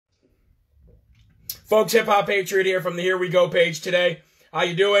Folks, Hip Hop Patriot here from the Here We Go page today. How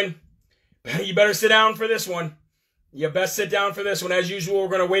you doing? You better sit down for this one. You best sit down for this one. As usual, we're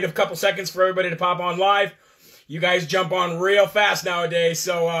going to wait a couple seconds for everybody to pop on live. You guys jump on real fast nowadays,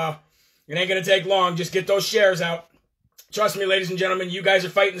 so it ain't going to take long. Just get those shares out. Trust me, ladies and gentlemen, you guys are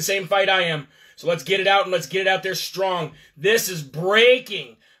fighting the same fight I am. So let's get it out and let's get it out there strong. This is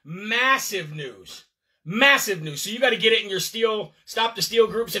breaking, massive news. Massive news. So you got to get it in your stop the steal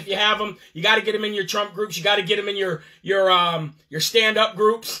groups if you have them. You got to get them in your Trump groups. You got to get them in your stand-up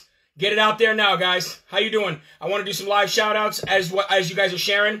groups. Get it out there now, guys. How you doing? I want to do some live shout-outs as you guys are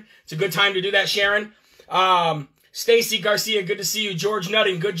sharing. It's a good time to do that sharing. Stacy Garcia, good to see you. George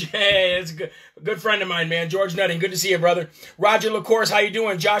Nutting, hey, it's a good friend of mine, man. George Nutting, good to see you, brother. Roger LaCourse, how you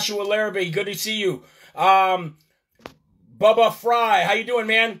doing? Joshua Larrabee, good to see you. Bubba Fry, how you doing,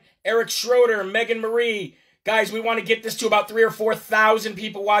 man? Eric Schroeder, Megan Marie. Guys, we want to get this to about 3,000 or 4,000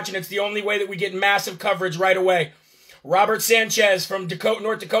 people watching. It's the only way that we get massive coverage right away. Robert Sanchez from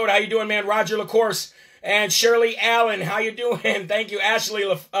North Dakota. How you doing, man? Roger LaCourse. And Shirley Allen. How you doing? Thank you. Ashley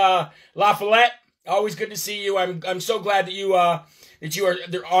LaFollette. Always good to see you. I'm so glad that you are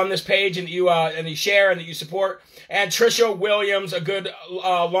on this page and that you share and that you support. And Trisha Williams, a good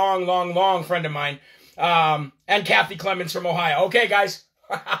long friend of mine. And Kathy Clemens from Ohio. Okay, guys.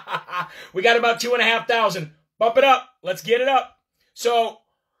 We got about 2,500. Bump it up. Let's get it up. So,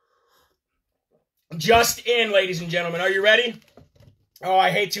 just in, ladies and gentlemen. Are you ready? Oh,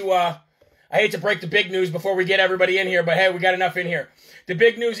 I hate to break the big news before we get everybody in here, but hey, we got enough in here. The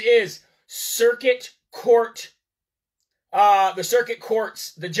big news is circuit court. The circuit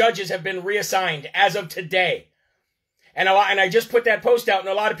courts, the judges have been reassigned as of today. And I just put that post out, and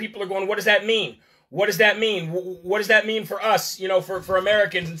a lot of people are going, "What does that mean? What does that mean? What does that mean for us, you know, for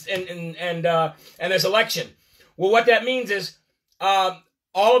Americans and this election?" Well, what that means is all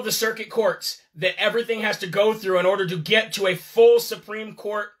of the circuit courts that everything has to go through in order to get to a full Supreme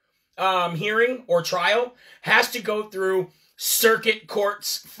Court hearing or trial has to go through circuit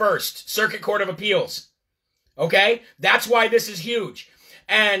courts first, Circuit Court of Appeals. Okay? That's why this is huge.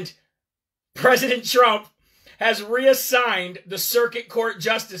 And President Trump has reassigned the circuit court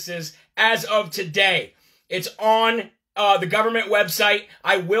justices as of today. It's on the government website.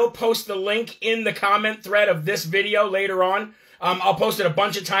 I will post the link in the comment thread of this video later on. I'll post it a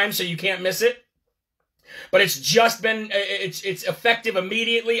bunch of times so you can't miss it. But it's just been, it's effective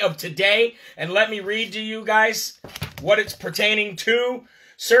immediately of today. And let me read to you guys what it's pertaining to.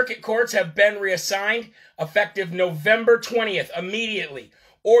 Circuit courts have been reassigned effective November 20th, immediately.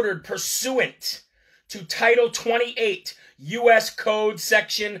 Ordered pursuant to Title 28, U.S. Code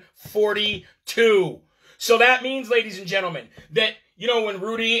Section 42. So that means, ladies and gentlemen, that, you know, when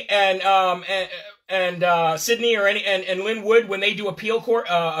Rudy and Sydney and Lynn Wood, when they do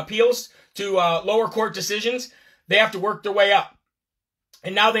appeals to lower court decisions, they have to work their way up.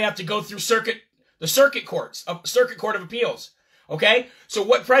 And now they have to go through the circuit courts, Circuit Court of Appeals. Okay? So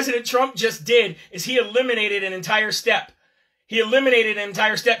what President Trump just did is he eliminated an entire step. He eliminated an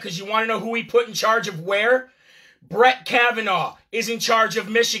entire step because you want to know who he put in charge of where? Brett Kavanaugh is in charge of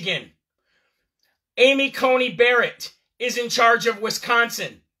Michigan. Amy Coney Barrett is in charge of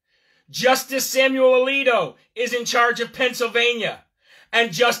Wisconsin. Justice Samuel Alito is in charge of Pennsylvania.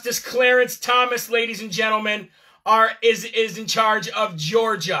 And Justice Clarence Thomas, ladies and gentlemen, is in charge of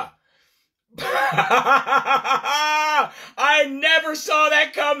Georgia. I never saw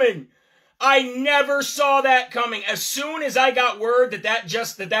that coming. I never saw that coming. As soon as I got word that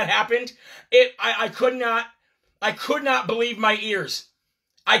happened, I could not believe my ears.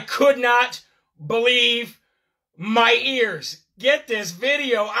 I could not believe my ears. Get this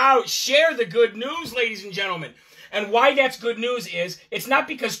video out. Share the good news, ladies and gentlemen. And why that's good news is, it's not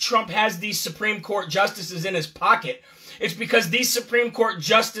because Trump has these Supreme Court justices in his pocket. It's because these Supreme Court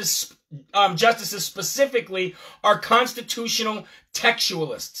justices specifically are constitutional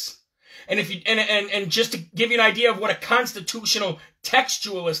textualists. And and just to give you an idea of what a constitutional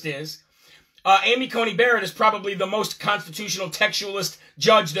textualist is, Amy Coney Barrett is probably the most constitutional textualist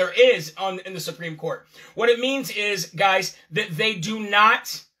judge there is in the Supreme Court. What it means is, guys, that they do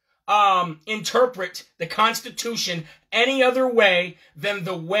not interpret the Constitution any other way than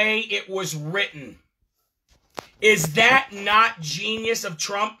the way it was written. Is that not genius of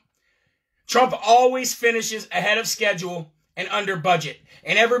Trump? Trump always finishes ahead of schedule and under budget.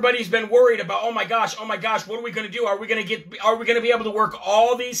 And everybody's been worried about, oh my gosh, what are we going to do? Are we going to be able to work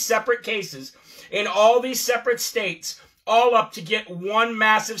all these separate cases in all these separate states all up to get one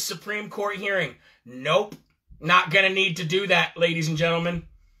massive Supreme Court hearing? Nope. Not going to need to do that, ladies and gentlemen.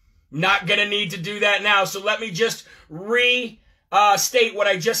 Not going to need to do that now. So let me just state what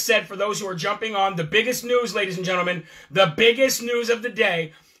I just said for those who are jumping on. The biggest news, ladies and gentlemen, the biggest news of the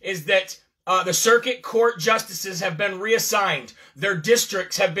day is that the circuit court justices have been reassigned. Their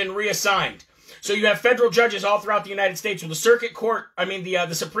districts have been reassigned. So you have federal judges all throughout the United States. Well, the circuit court, the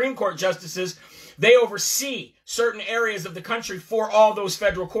Supreme Court justices, they oversee certain areas of the country for all those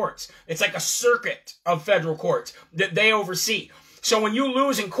federal courts. It's like a circuit of federal courts that they oversee. So when you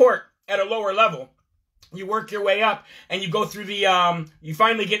lose in court at a lower level, you work your way up and you go through you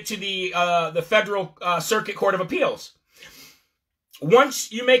finally get to the federal circuit court of appeals.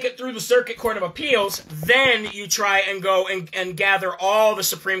 Once you make it through the Circuit Court of Appeals, then you try and go and gather all the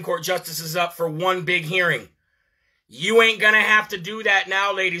Supreme Court justices up for one big hearing. You ain't going to have to do that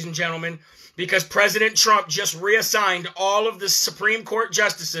now, ladies and gentlemen, because President Trump just reassigned all of the Supreme Court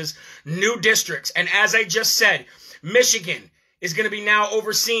justices new districts. And as I just said, Michigan is going to be now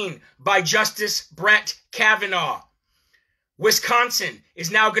overseen by Justice Brett Kavanaugh. Wisconsin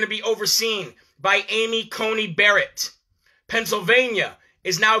is now going to be overseen by Amy Coney Barrett. Pennsylvania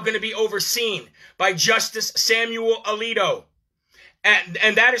is now going to be overseen by Justice Samuel Alito.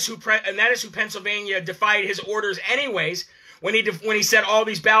 And that is who Pennsylvania defied his orders anyways when he said all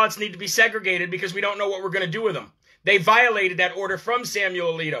these ballots need to be segregated because we don't know what we're going to do with them. They violated that order from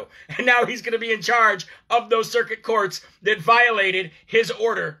Samuel Alito. And now he's going to be in charge of those circuit courts that violated his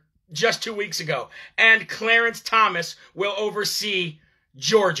order just 2 weeks ago. And Clarence Thomas will oversee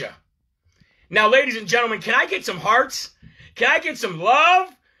Georgia. Now, ladies and gentlemen, can I get some hearts? Can I get some love?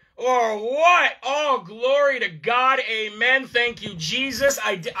 Or what? Oh, glory to God. Amen. Thank you, Jesus.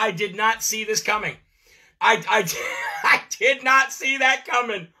 I did not see this coming. I did not see that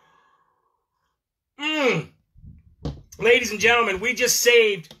coming. Ladies and gentlemen, we just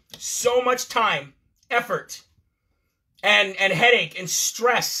saved so much time, effort, and headache and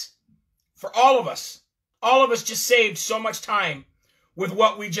stress for all of us. All of us just saved so much time with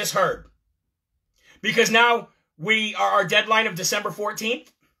what we just heard. Because now we are our deadline of December 14th.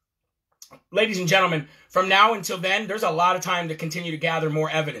 Ladies and gentlemen, from now until then, there's a lot of time to continue to gather more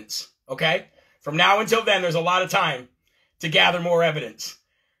evidence, okay? From now until then, there's a lot of time to gather more evidence.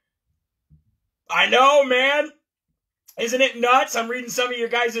 I know, man. Isn't it nuts? I'm reading some of your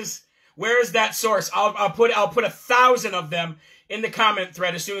guys's. Where is that source? I'll put 1,000 of them in the comment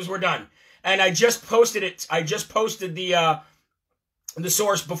thread as soon as we're done. And I just posted it. I just posted the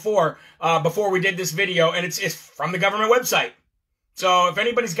source before we did this video, and it's from the government website. So if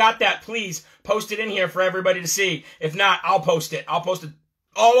anybody's got that, please post it in here for everybody to see. If not, I'll post it. I'll post it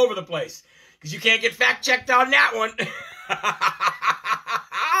all over the place because you can't get fact checked on that one.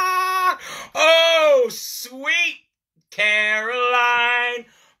 Oh, sweet Caroline,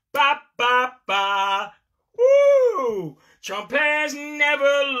 ba ba ba, woo! Trump has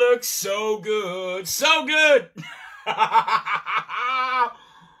never looked so good, so good.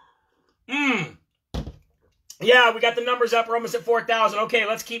 Yeah, we got the numbers up. We're almost at 4,000. Okay,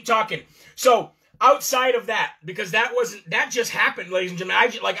 let's keep talking. So outside of that, because that just happened, ladies and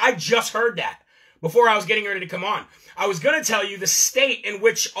gentlemen. I just heard that before I was getting ready to come on. I was going to tell you the state in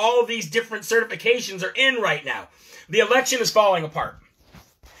which all these different certifications are in right now. The election is falling apart.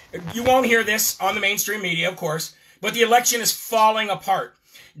 You won't hear this on the mainstream media, of course, but the election is falling apart.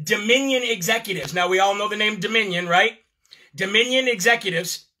 Dominion executives. Now, we all know the name Dominion, right? Dominion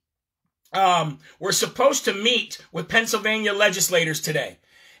executives were supposed to meet with Pennsylvania legislators today.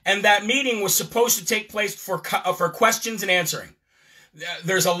 And that meeting was supposed to take place for questions and answering.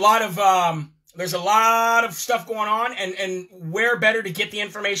 There's a lot of stuff going on, and where better to get the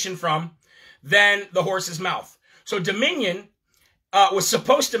information from than the horse's mouth. So Dominion was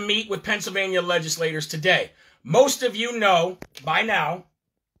supposed to meet with Pennsylvania legislators today. Most of you know by now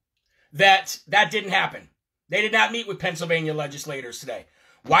that didn't happen. They did not meet with Pennsylvania legislators today.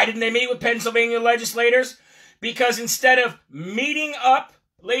 Why didn't they meet with Pennsylvania legislators? Because instead of meeting up,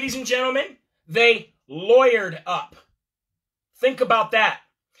 ladies and gentlemen, they lawyered up. Think about that.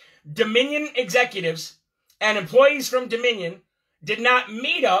 Dominion executives and employees from Dominion did not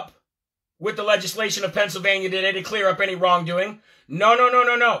meet up with the legislation of Pennsylvania today to clear up any wrongdoing.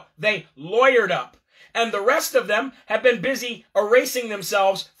 No. They lawyered up. And the rest of them have been busy erasing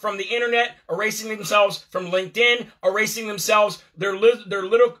themselves from the internet, erasing themselves from LinkedIn, erasing themselves, their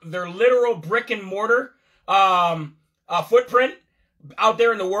literal brick and mortar footprint out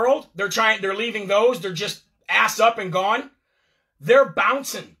there in the world. They're leaving those. They're just ass up and gone. They're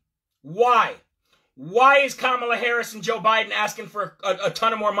bouncing. Why? Why is Kamala Harris and Joe Biden asking for a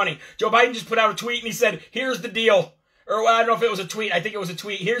ton of more money? Joe Biden just put out a tweet and he said, here's the deal. Or I don't know if it was a tweet. I think it was a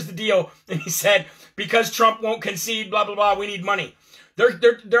tweet. Here's the deal. And he said, because Trump won't concede, blah, blah, blah, we need money.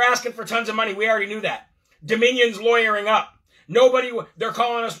 They're asking for tons of money. We already knew that. Dominion's lawyering up. They're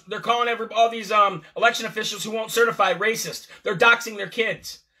calling all these election officials who won't certify racist. They're doxing their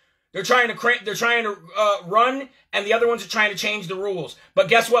kids. They're trying to run, and the other ones are trying to change the rules. But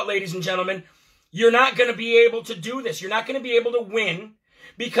guess what, ladies and gentlemen? You're not going to be able to do this. You're not going to be able to win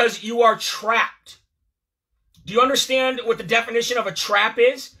because you are trapped. Do you understand what the definition of a trap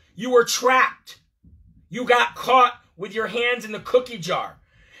is? You were trapped. You got caught with your hands in the cookie jar.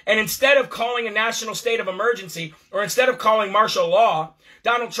 And instead of calling a national state of emergency, or instead of calling martial law,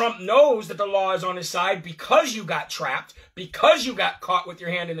 Donald Trump knows that the law is on his side because you got trapped, because you got caught with your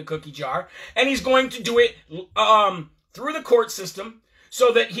hand in the cookie jar, and he's going to do it through the court system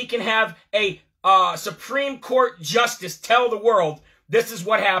so that he can have a Supreme Court justice tell the world, this is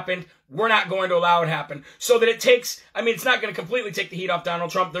what happened, we're not going to allow it happen. So that it takes, it's not going to completely take the heat off Donald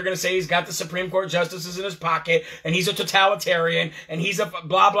Trump. They're going to say he's got the Supreme Court justices in his pocket, and he's a totalitarian, and he's a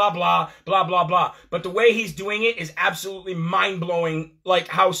blah, blah, blah, blah, blah, blah. But the way he's doing it is absolutely mind-blowing, like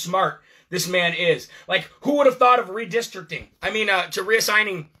how smart this man is. Like, who would have thought of redistricting? To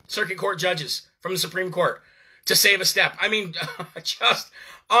reassigning circuit court judges from the Supreme Court to save a step. Just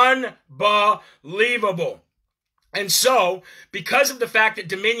unbelievable. And so, because of the fact that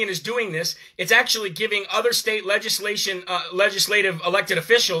Dominion is doing this, it's actually giving other state legislative elected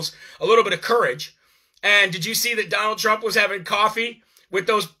officials a little bit of courage. And did you see that Donald Trump was having coffee with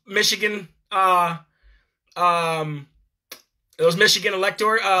those Michigan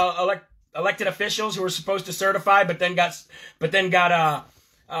elected officials who were supposed to certify, but then got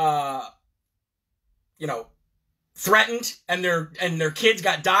threatened, and their kids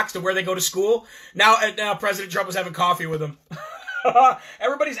got doxxed to where they go to school. Now President Trump was having coffee with them.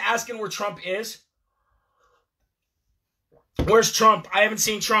 Everybody's asking where Trump is. Where's Trump? I haven't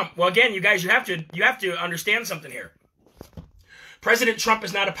seen Trump. Well, again, you guys, you have to understand something here. President Trump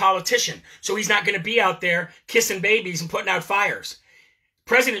is not a politician, so he's not going to be out there kissing babies and putting out fires.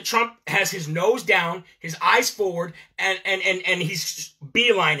 President Trump has his nose down, his eyes forward, and he's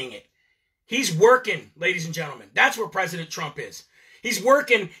beelining it. He's working, ladies and gentlemen. That's where President Trump is. He's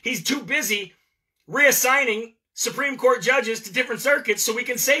working. He's too busy reassigning Supreme Court judges to different circuits so we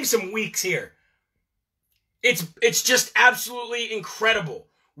can save some weeks here. It's just absolutely incredible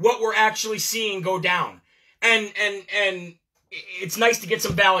what we're actually seeing go down. And it's nice to get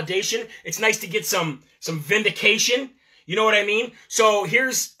some validation. It's nice to get some vindication. You know what I mean? So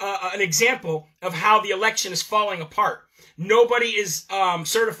here's an example of how the election is falling apart. Nobody is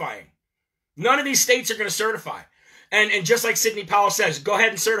certifying. None of these states are going to certify. And just like Sidney Powell says, go ahead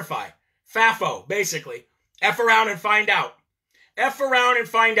and certify. FAFO, basically. F around and find out. F around and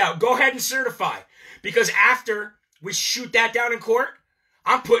find out. Go ahead and certify. Because after we shoot that down in court,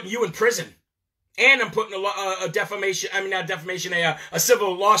 I'm putting you in prison. And I'm putting a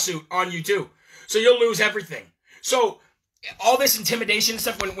civil lawsuit on you too. So you'll lose everything. So all this intimidation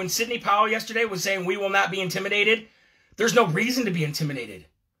stuff, when Sidney Powell yesterday was saying we will not be intimidated, there's no reason to be intimidated.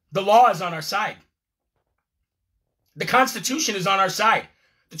 The law is on our side. The Constitution is on our side.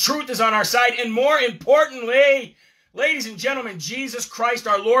 The truth is on our side. And more importantly, ladies and gentlemen, Jesus Christ,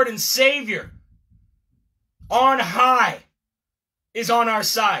 our Lord and Savior, on high, is on our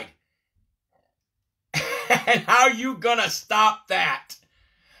side. And how are you going to stop that?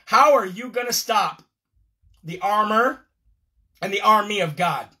 How are you going to stop the armor and the army of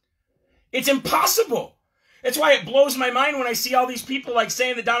God? It's impossible. That's why it blows my mind when I see all these people like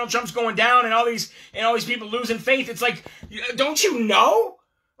saying that Donald Trump's going down and all these people losing faith. It's like, don't you know?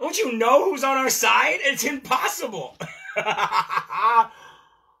 Don't you know who's on our side? It's impossible.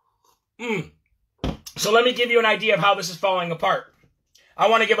 So let me give you an idea of how this is falling apart. I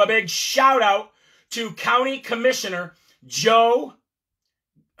want to give a big shout out to County Commissioner Joe,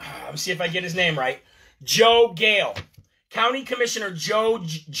 let me see if I get his name right, Joe Gale. County Commissioner Joe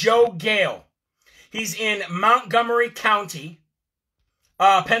Gale. He's in Montgomery County,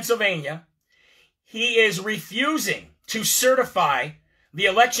 Pennsylvania. He is refusing to certify the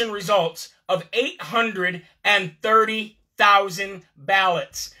election results of 830,000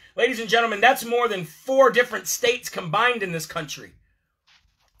 ballots. Ladies and gentlemen, that's more than 4 different states combined in this country.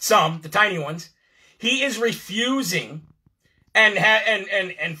 Some, the tiny ones. He is refusing,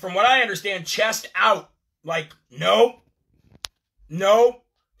 and from what I understand, chest out, like, no,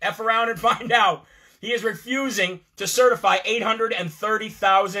 F around and find out. He is refusing to certify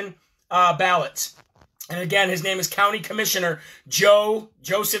 830,000 ballots. And again, his name is County Commissioner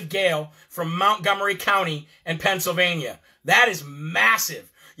Joseph Gale from Montgomery County in Pennsylvania. That is massive.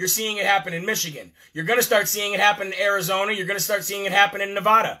 You're seeing it happen in Michigan. You're going to start seeing it happen in Arizona. You're going to start seeing it happen in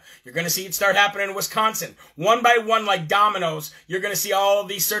Nevada. You're going to see it start happening in Wisconsin. One by one, like dominoes, you're going to see all of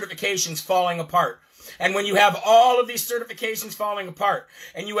these certifications falling apart. And when you have all of these certifications falling apart,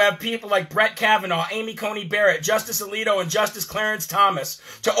 and you have people like Brett Kavanaugh, Amy Coney Barrett, Justice Alito, and Justice Clarence Thomas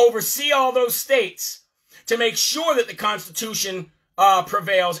to oversee all those states to make sure that the Constitution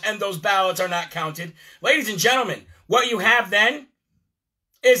prevails and those ballots are not counted, ladies and gentlemen, what you have then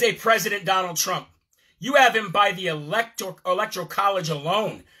is a President Donald Trump. You have him by the electoral college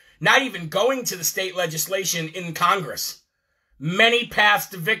alone, not even going to the state legislation in Congress. Many paths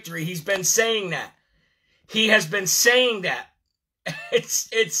to victory. He's been saying that. He has been saying that.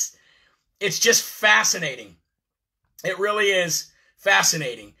 It's just fascinating. It really is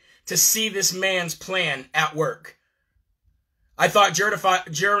fascinating to see this man's plan at work. I thought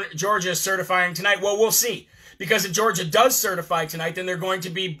Georgia is certifying tonight. Well, we'll see. Because if Georgia does certify tonight, then they're going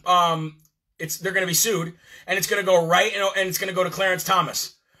to be they're going to be sued, and it's going to go right, and it's going to go to Clarence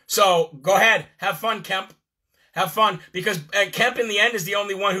Thomas. So go ahead, have fun, Kemp. Have fun, because Kemp in the end is the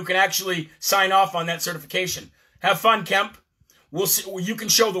only one who can actually sign off on that certification. Have fun, Kemp. We'll see. You can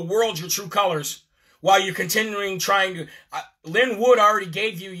show the world your true colors while you're continuing trying to. Lynn Wood already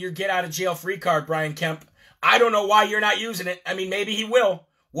gave you your get out of jail free card, Brian Kemp. I don't know why you're not using it. I mean, maybe he will.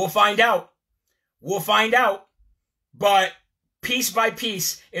 We'll find out. We'll find out. But piece by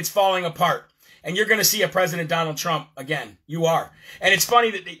piece, it's falling apart. And you're going to see a President Donald Trump again. You are. And it's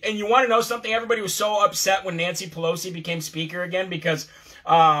funny that, and you want to know something? Everybody was so upset when Nancy Pelosi became Speaker again because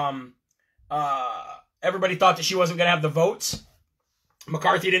everybody thought that she wasn't going to have the votes.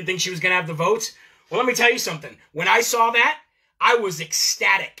 McCarthy didn't think she was going to have the votes. Well, let me tell you something. When I saw that, I was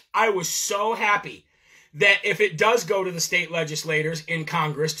ecstatic. I was so happy that if it does go to the state legislators in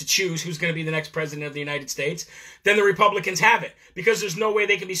Congress to choose who's going to be the next president of the United States, then the Republicans have it, because there's no way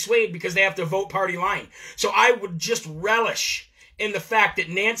they can be swayed because they have to vote party line. So I would just relish in the fact that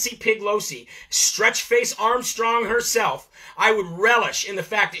Nancy Pelosi, stretch-face Armstrong herself, I would relish in the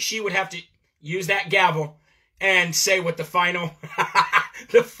fact that she would have to use that gavel and say what the final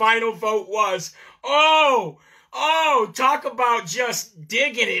the final vote was. Oh, talk about just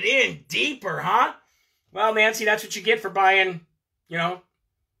digging it in deeper, huh? Well, Nancy, that's what you get for buying, your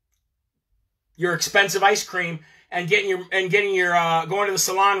expensive ice cream and getting your going to the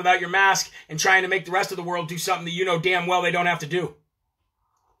salon without your mask and trying to make the rest of the world do something that you know damn well they don't have to do.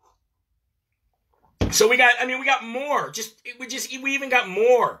 So we got more. We even got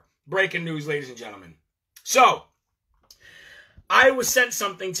more breaking news, ladies and gentlemen. So I was sent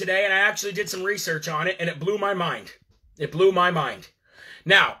something today, and I actually did some research on it, and it blew my mind. It blew my mind.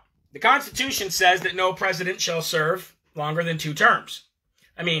 Now, the Constitution says that no president shall serve longer than 2 terms.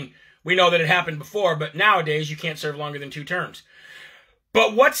 I mean, we know that it happened before, but nowadays you can't serve longer than 2 terms.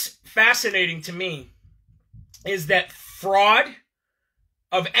 But what's fascinating to me is that fraud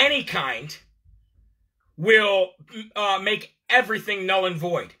of any kind will make everything null and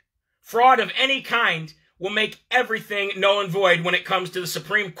void. Fraud of any kind will make everything null and void when it comes to the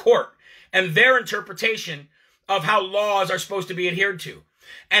Supreme Court and their interpretation of how laws are supposed to be adhered to.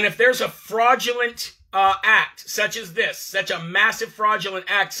 And if there's a fraudulent act such as this, such a massive fraudulent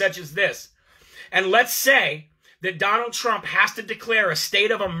act such as this, and let's say that Donald Trump has to declare a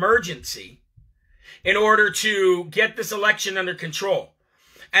state of emergency in order to get this election under control,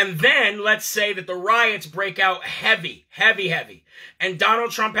 and then let's say that the riots break out heavy, and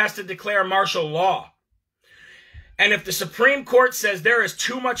Donald Trump has to declare martial law, and if the Supreme Court says there is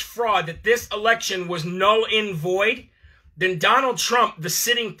too much fraud, that this election was null and void, then Donald Trump, the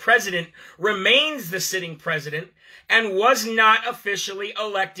sitting president, remains the sitting president and was not officially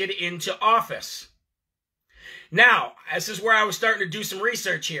elected into office. Now, this is where I was starting to do some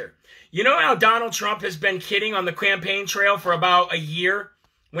research here. You know how Donald Trump has been kidding on the campaign trail for about a year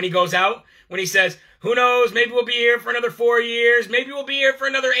when he goes out? When he says, who knows, maybe we'll be here for another 4 years, maybe we'll be here for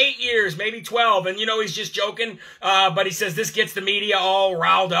another 8 years, maybe 12. And he's just joking, but he says this gets the media all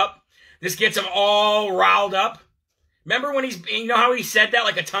riled up. This gets them all riled up. Remember when how he said that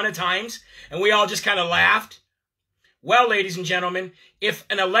like a ton of times and we all just kind of laughed? Well, ladies and gentlemen, if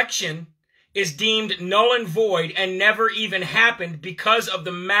an election is deemed null and void and never even happened because of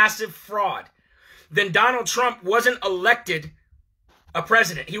the massive fraud, then Donald Trump wasn't elected a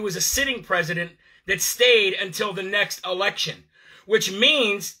president. He was a sitting president that stayed until the next election, which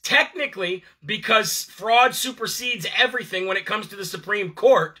means technically, because fraud supersedes everything when it comes to the Supreme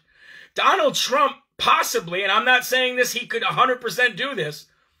Court, Donald Trump possibly, and I'm not saying this, he could 100% do this.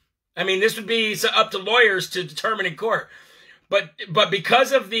 I mean, this would be up to lawyers to determine in court. But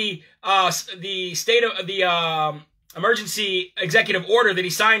because of the state of the emergency executive order that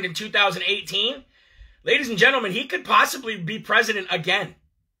he signed in 2018, ladies and gentlemen, he could possibly be president again.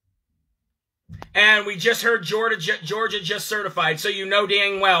 And we just heard Georgia just certified, so you know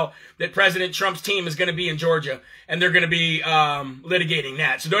dang well that President Trump's team is going to be in Georgia, and they're going to be litigating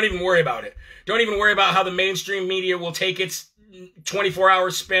that. So don't even worry about it. Don't even worry about how the mainstream media will take its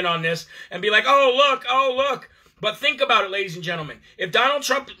 24-hour spin on this and be like, oh, look. But think about it, ladies and gentlemen. If Donald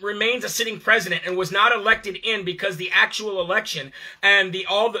Trump remains a sitting president and was not elected in because the actual election and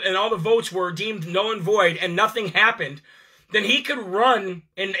all the votes were deemed null and void and nothing happened, then he could run,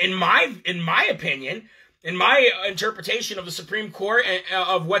 in my opinion, in my interpretation of the Supreme Court and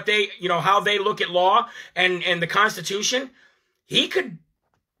of what they, how they look at law and the Constitution, he could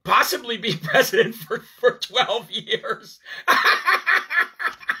possibly be president for 12 years.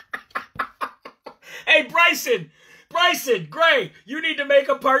 Hey, Bryson Gray, you need to make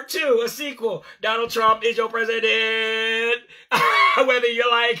a part 2, a sequel. Donald Trump is your president, whether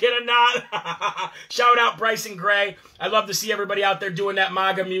you like it or not. Shout out Bryson Gray. I love to see everybody out there doing that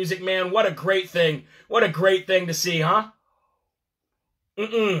MAGA music, man. What a great thing. What a great thing to see, huh?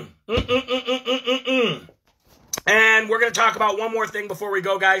 And we're going to talk about one more thing before we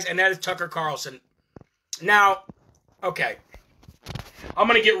go, guys, and that is Tucker Carlson. Now, okay, I'm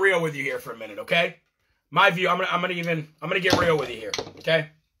going to get real with you here for a minute, okay? My view, I'm gonna get real with you here, okay?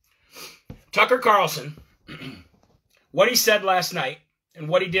 Tucker Carlson, what he said last night and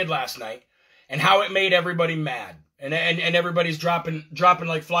what he did last night, and how it made everybody mad, and everybody's dropping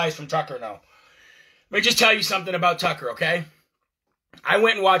like flies from Tucker now. Let me just tell you something about Tucker, okay? I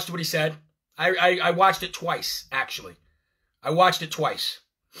went and watched what he said. I watched it twice, actually. I watched it twice,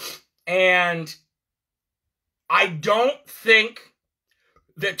 and I don't think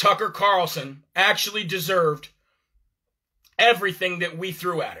that Tucker Carlson actually deserved everything that we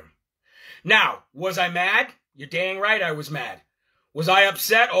threw at him. Now, was I mad? You're dang right I was mad. Was I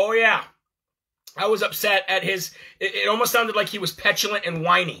upset? Oh, yeah. I was upset at it almost sounded like he was petulant and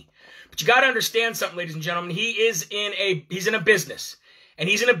whiny. But you got to understand something, ladies and gentlemen. He's in a business. And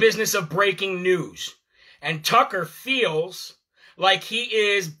he's in a business of breaking news. And Tucker feels like he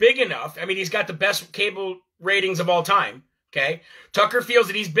is big enough. I mean, he's got the best cable ratings of all time. Okay, Tucker feels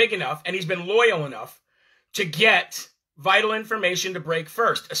that he's big enough and he's been loyal enough to get vital information to break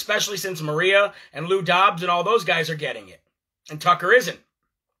first, especially since Maria and Lou Dobbs and all those guys are getting it. And Tucker isn't.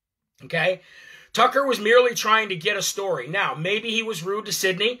 Okay, Tucker was merely trying to get a story. Now, maybe he was rude to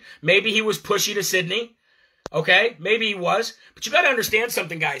Sydney. Maybe he was pushy to Sydney. Okay, maybe he was. But you got to understand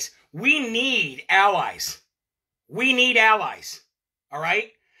something, guys. We need allies. We need allies. All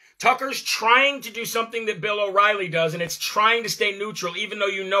right? Tucker's trying to do something that Bill O'Reilly does, and it's trying to stay neutral, even though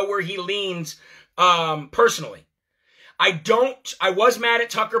you know where he leans personally. I was mad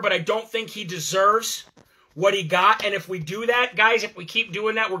at Tucker, but I don't think he deserves what he got. And if we do that, guys, if we keep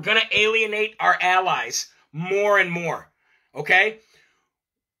doing that, we're going to alienate our allies more and more. Okay?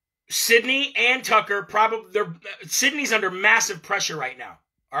 Sydney and Tucker, Sydney's under massive pressure right now.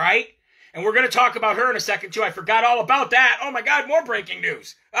 All right? And we're going to talk about her in a second, too. I forgot all about that. Oh, my God, more breaking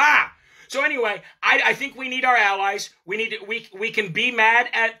news. So anyway, I think we need our allies. We can be mad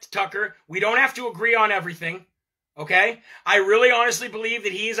at Tucker. We don't have to agree on everything, okay? I really honestly believe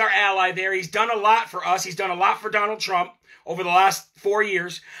that he is our ally there. He's done a lot for us. He's done a lot for Donald Trump over the last 4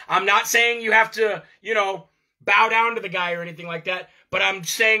 years. I'm not saying you have to, bow down to the guy or anything like that, but I'm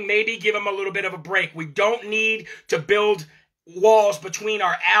saying maybe give him a little bit of a break. We don't need to build walls between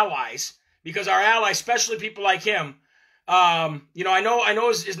our allies, because our allies, especially people like him, I know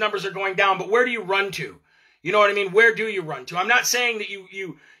his numbers are going down, but where do you run to? You know what I mean? Where do you run to? I'm not saying that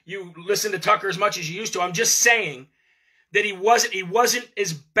you listen to Tucker as much as you used to. I'm just saying that he wasn't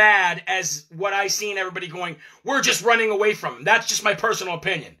as bad as what I seen everybody going, we're just running away from him. That's just my personal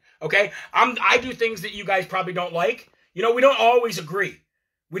opinion. Okay? I do things that you guys probably don't like. We don't always agree.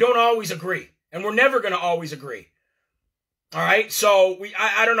 We don't always agree. And we're never going to always agree. All right, so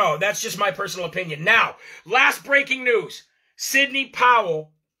I don't know. That's just my personal opinion. Now, last breaking news. Sidney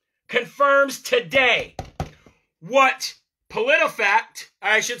Powell confirms today what PolitiFact,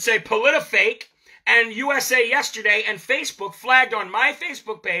 and USA Yesterday and Facebook flagged on my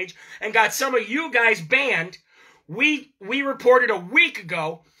Facebook page and got some of you guys banned. We reported a week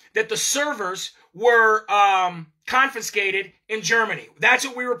ago that the servers were confiscated in Germany. That's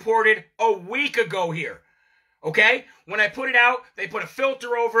what we reported a week ago here. Okay? When I put it out, they put a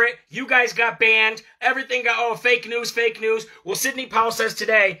filter over it. You guys got banned. Everything got, fake news. Well, Sidney Powell says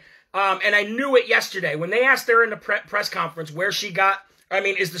today, and I knew it yesterday, when they asked her in the press conference where she got,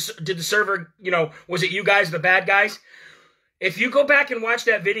 did the server, was it you guys, the bad guys? If you go back and watch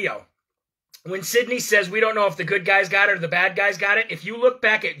that video, when Sidney says we don't know if the good guys got it or the bad guys got it, if you look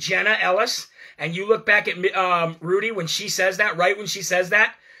back at Jenna Ellis and you look back at Rudy when she says that, right when she says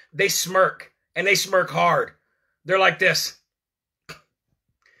that, they smirk. and they smirk hard. They're like this.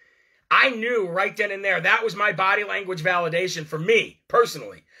 I knew right then and there, that was my body language validation for me,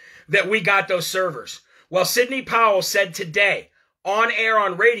 personally, that we got those servers. Well, Sidney Powell said today, on air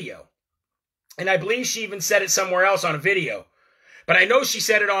on radio, and I believe she even said it somewhere else on a video, but I know she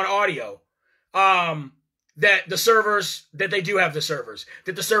said it on audio, that the servers, that they do have the servers,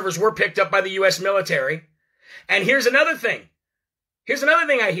 that the servers were picked up by the U.S. military. And here's another thing. Here's another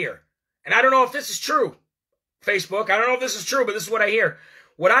thing I hear. And I don't know if this is true, Facebook. I don't know if this is true, but this is what I hear.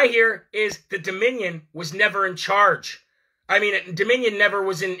 What I hear is that Dominion was never in charge. I mean, Dominion never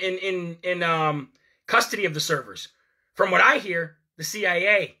was in custody of the servers. From what I hear, the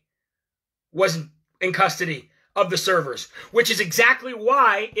CIA was in custody of the servers, which is exactly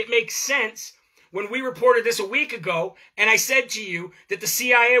why it makes sense when we reported this a week ago, and I said to you that the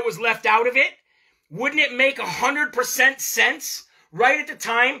CIA was left out of it. Wouldn't it make 100% sense right at the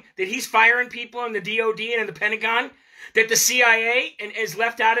time that he's firing people in the DOD and in the Pentagon, that the CIA is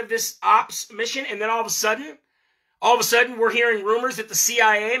left out of this ops mission, and then all of a sudden we're hearing rumors that the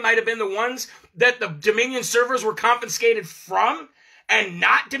CIA might have been the ones that the Dominion servers were confiscated from, and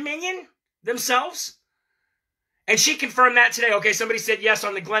not Dominion themselves? And she confirmed that today. Okay, somebody said yes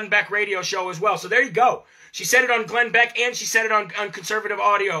on the Glenn Beck radio show as well. So there you go. She said it on Glenn Beck, and she said it on conservative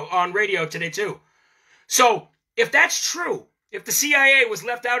audio on radio today too. So if that's true, if the CIA was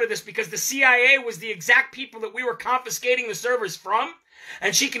left out of this because the CIA was the exact people that we were confiscating the servers from,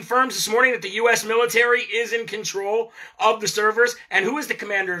 and she confirms this morning that the U.S. military is in control of the servers, and who is the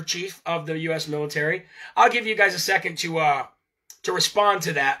commander-in-chief of the U.S. military? I'll give you guys a second to respond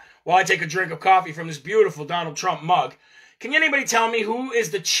to that while I take a drink of coffee from this beautiful Donald Trump mug. Can anybody tell me who is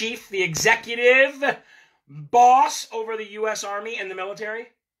the chief, the executive boss over the U.S. Army and the military?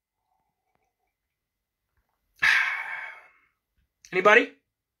 Anybody?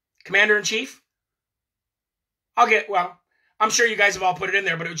 Commander-in-chief? I'm sure you guys have all put it in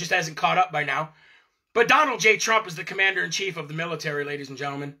there, but it just hasn't caught up by now. But Donald J. Trump is the commander-in-chief of the military, ladies and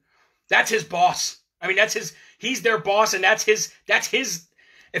gentlemen. That's his boss. I mean, he's their boss, and that's his,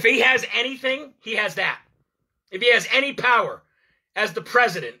 if he has anything, he has that. If he has any power as the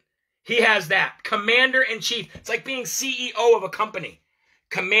president, he has that. Commander-in-chief. It's like being CEO of a company.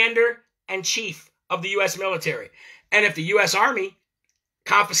 Commander-in-chief of the U.S. military. And if the U.S. Army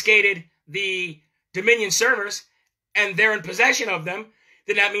confiscated the Dominion servers and they're in possession of them,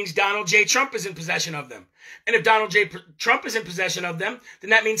 then that means Donald J. Trump is in possession of them. And if Donald J. Trump is in possession of them, then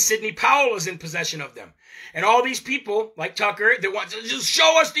that means Sidney Powell is in possession of them. And all these people, like Tucker, that want to just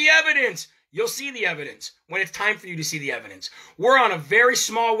show us the evidence. You'll see the evidence when it's time for you to see the evidence. We're on a very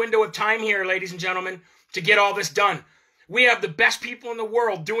small window of time here, ladies and gentlemen, to get all this done. We have the best people in the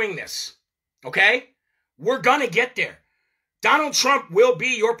world doing this. Okay? We're gonna get there. Donald Trump will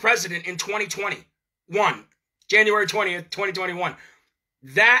be your president in 2021. January 20th, 2021.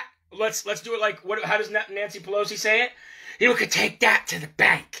 Let's do it like, how does Nancy Pelosi say it? You could take that to the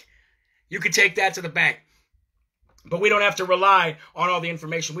bank. You could take that to the bank. But we don't have to rely on all the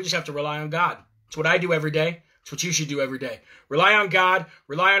information. We just have to rely on God. It's what I do every day. It's what you should do every day. Rely on God.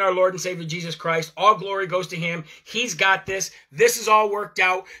 Rely on our Lord and Savior Jesus Christ. All glory goes to him. He's got this. This is all worked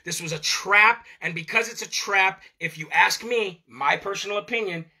out. This was a trap. And because it's a trap, if you ask me, my personal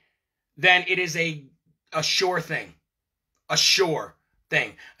opinion, then it is a sure thing. A sure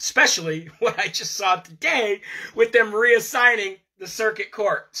thing. Especially what I just saw today with them reassigning the circuit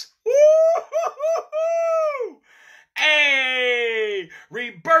courts. Woo-hoo-hoo-hoo! Hey,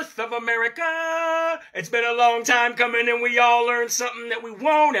 rebirth of America. It's been a long time coming and we all learned something that we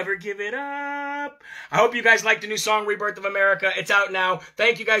won't ever give it up. I hope you guys like the new song, Rebirth of America. It's out now.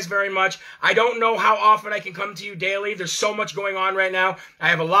 Thank you guys very much. I don't know how often I can come to you daily. There's so much going on right now. I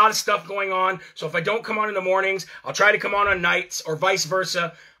have a lot of stuff going on. So if I don't come on in the mornings, I'll try to come on nights or vice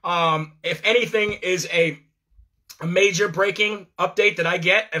versa. If anything is a major breaking update that I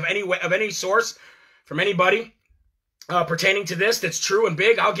get of any source from anybody, pertaining to this that's true and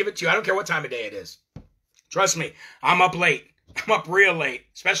big, I'll give it to you. I don't care what time of day it is. Trust me, I'm up late. I'm up real late,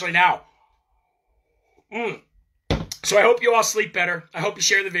 especially now. So I hope you all sleep better. I hope you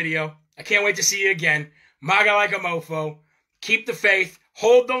share the video. I can't wait to see you again. MAGA like a mofo. Keep the faith.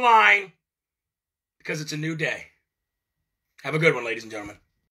 Hold the line. Because it's a new day. Have a good one, ladies and gentlemen.